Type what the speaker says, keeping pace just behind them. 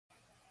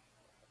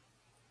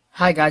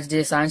Hi guys,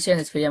 this is Science here. In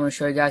this video I'm going to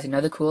show you guys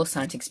another cool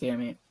science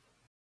experiment.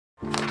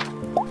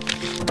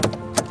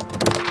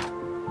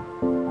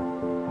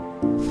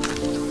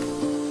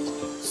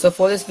 So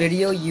for this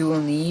video you will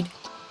need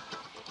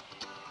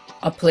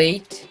a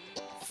plate,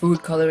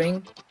 food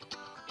coloring,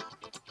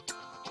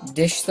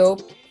 dish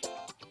soap,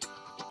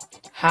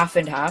 half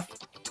and half,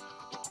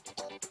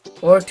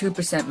 or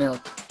 2% milk.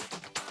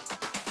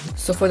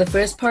 So for the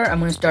first part I'm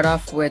going to start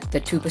off with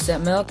the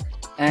 2% milk,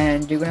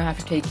 and you're going to have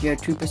to take your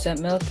 2%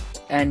 milk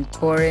and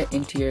pour it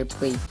into your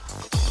plate.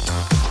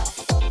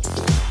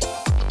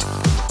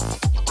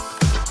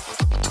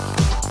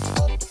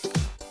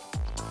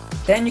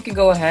 Then you can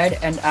go ahead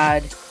and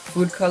add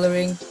food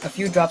coloring, a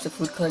few drops of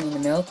food coloring in the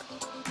milk.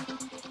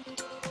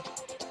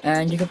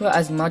 And you can put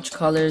as much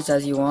colors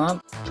as you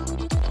want.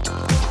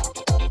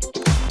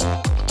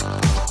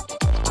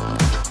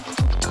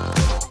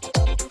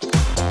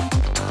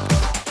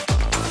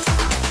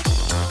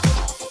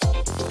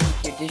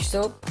 Take your dish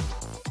soap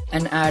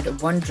and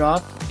add 1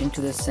 drop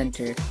into the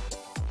center.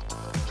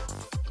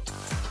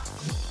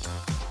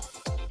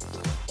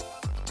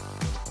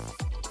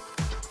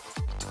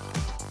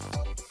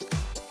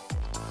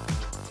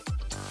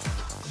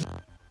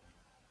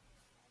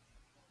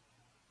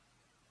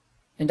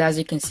 And as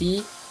you can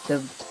see,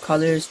 the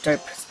colors start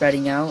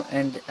spreading out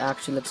and it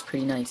actually looks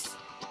pretty nice.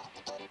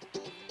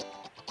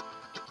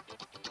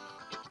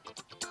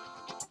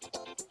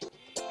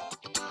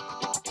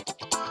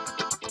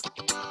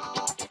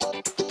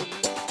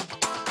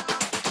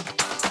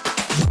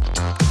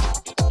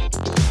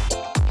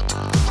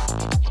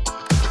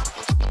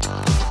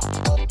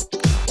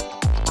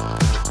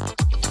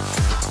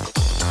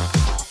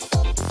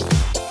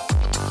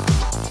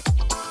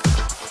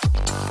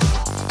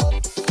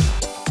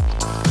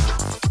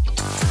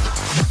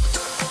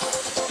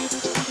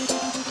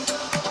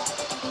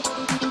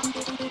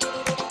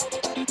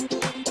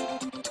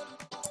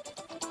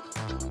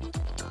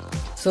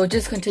 So it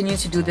just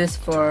continues to do this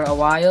for a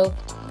while.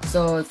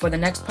 So for the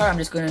next part I'm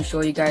just going to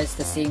show you guys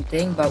the same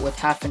thing but with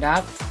half and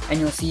half, and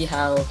you'll see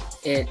how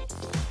it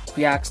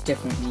reacts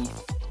differently.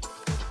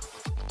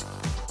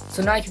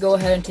 So now you can go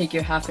ahead and take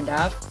your half and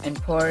half and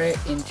pour it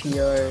into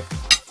your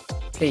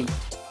plate.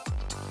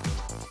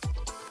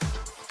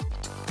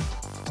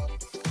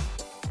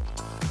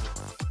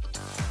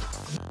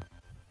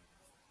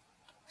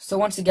 So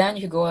once again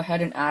you can go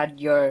ahead and add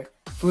your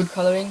food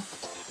coloring.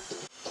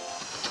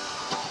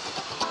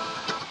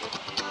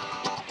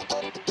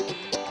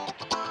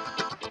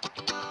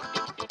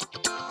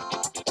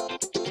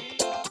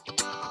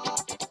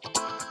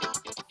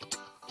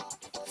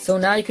 So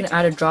now you can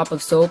add a drop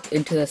of soap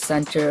into the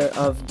center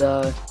of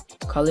the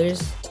colors.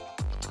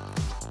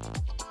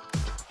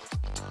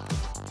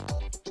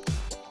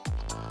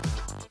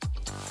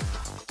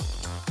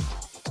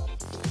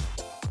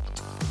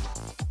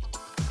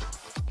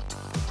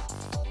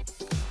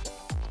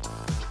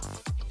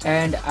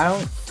 And I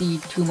don't see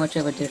too much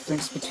of a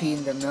difference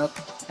between the milk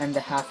and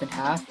the half and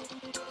half.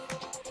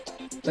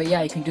 But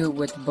yeah, you can do it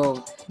with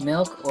both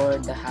milk or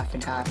the half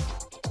and half.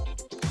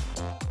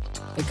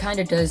 It kind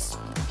of does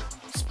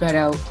spread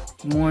out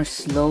more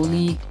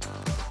slowly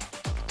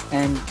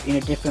and in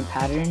a different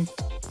pattern.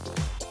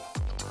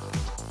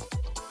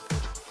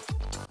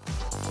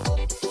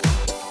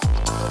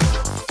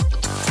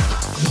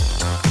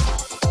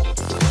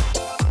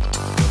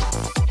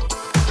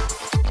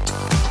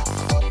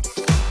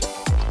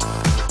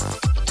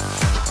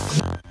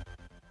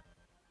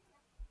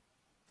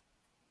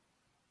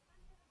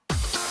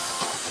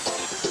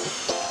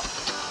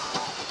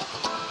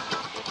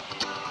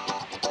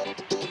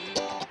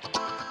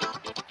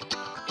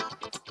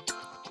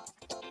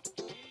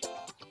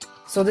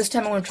 So this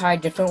time I'm going to try a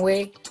different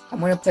way.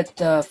 I'm going to put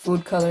the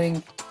food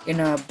coloring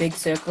in a big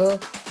circle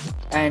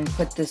and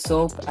put the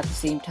soap at the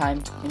same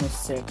time in a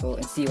circle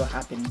and see what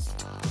happens.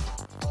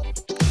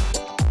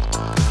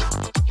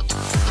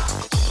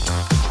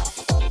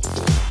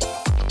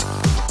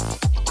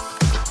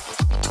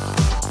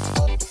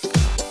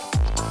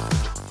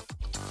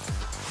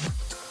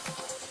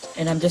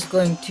 And I'm just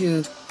going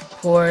to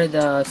pour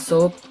the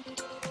soap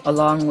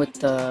along with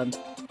the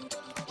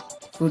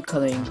food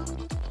coloring.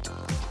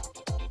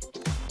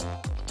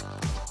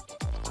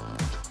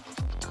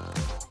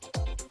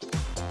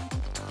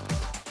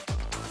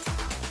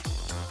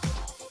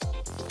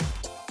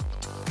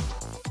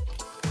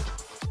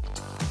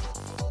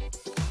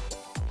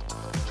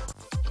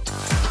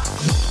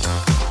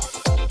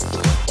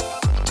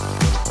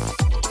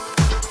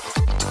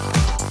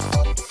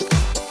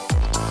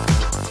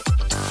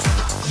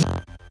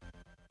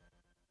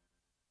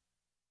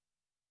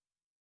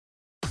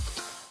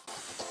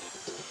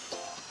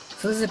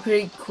 So this is a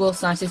pretty cool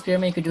science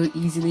experiment. You could do it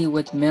easily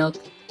with milk,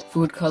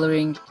 food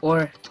coloring,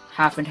 or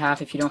half and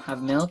half if you don't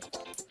have milk,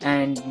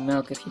 and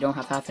milk if you don't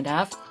have half and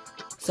half.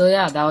 So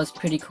yeah, that was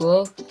pretty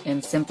cool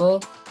and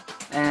simple.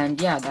 And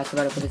yeah, that's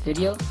about it for this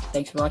video.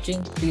 Thanks for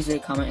watching. Please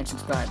rate, comment, and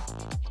subscribe.